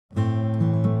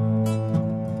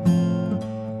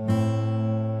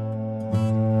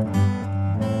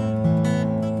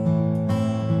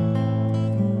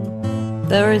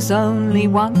There is only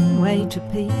one way to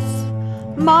peace.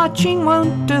 Marching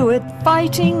won't do it,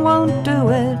 fighting won't do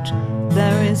it.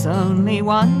 There is only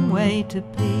one way to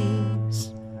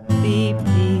peace. Be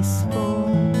peaceful.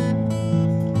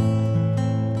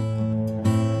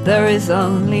 There is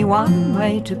only one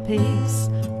way to peace.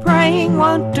 Praying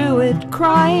won't do it,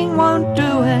 crying won't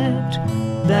do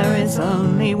it. There is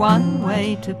only one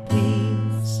way to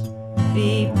peace.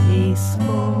 Be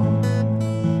peaceful.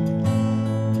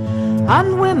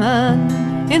 And women,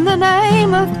 in the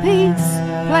name of peace,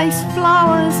 place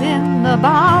flowers in the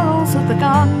barrels of the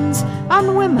guns.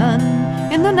 And women,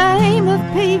 in the name of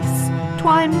peace,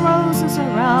 twine roses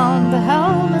around the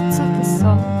helmets of the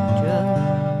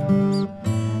soldiers.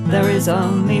 There is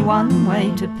only one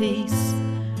way to peace.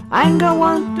 Anger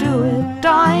won't do it,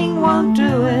 dying won't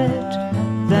do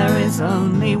it. There is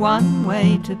only one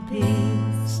way to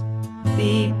peace.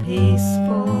 Be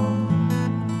peaceful.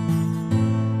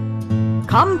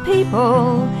 Come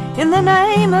people, in the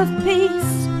name of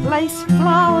peace, place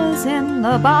flowers in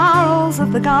the barrels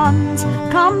of the guns.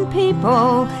 Come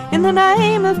people, in the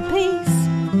name of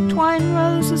peace, twine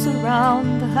roses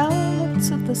around the helmets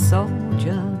of the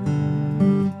soldiers.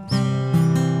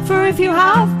 For if you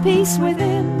have peace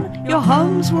within, your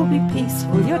homes will be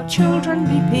peaceful, your children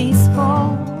be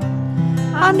peaceful.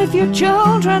 And if your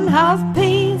children have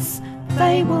peace,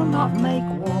 they will not make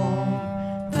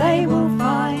war, they will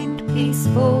find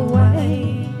peaceful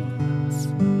ways.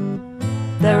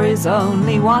 There is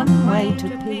only one way to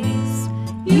peace.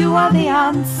 You are the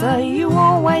answer, you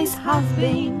always have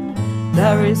been.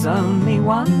 There is only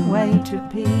one way to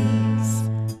peace.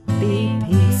 Be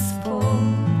peaceful.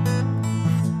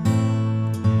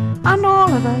 And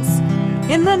all of us,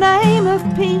 in the name of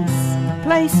peace,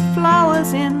 place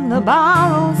flowers in the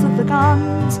barrels of the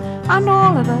guns. And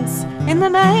all of us, in the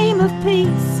name of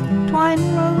peace,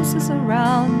 twine roses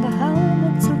around the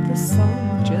helmets of the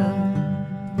soldiers.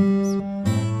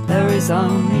 There is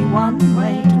only one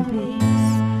way to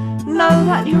peace. Know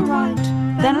that you're right,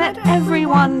 then let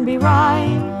everyone be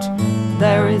right.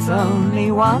 There is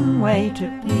only one way to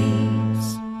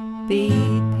peace. Be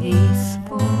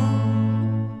peaceful.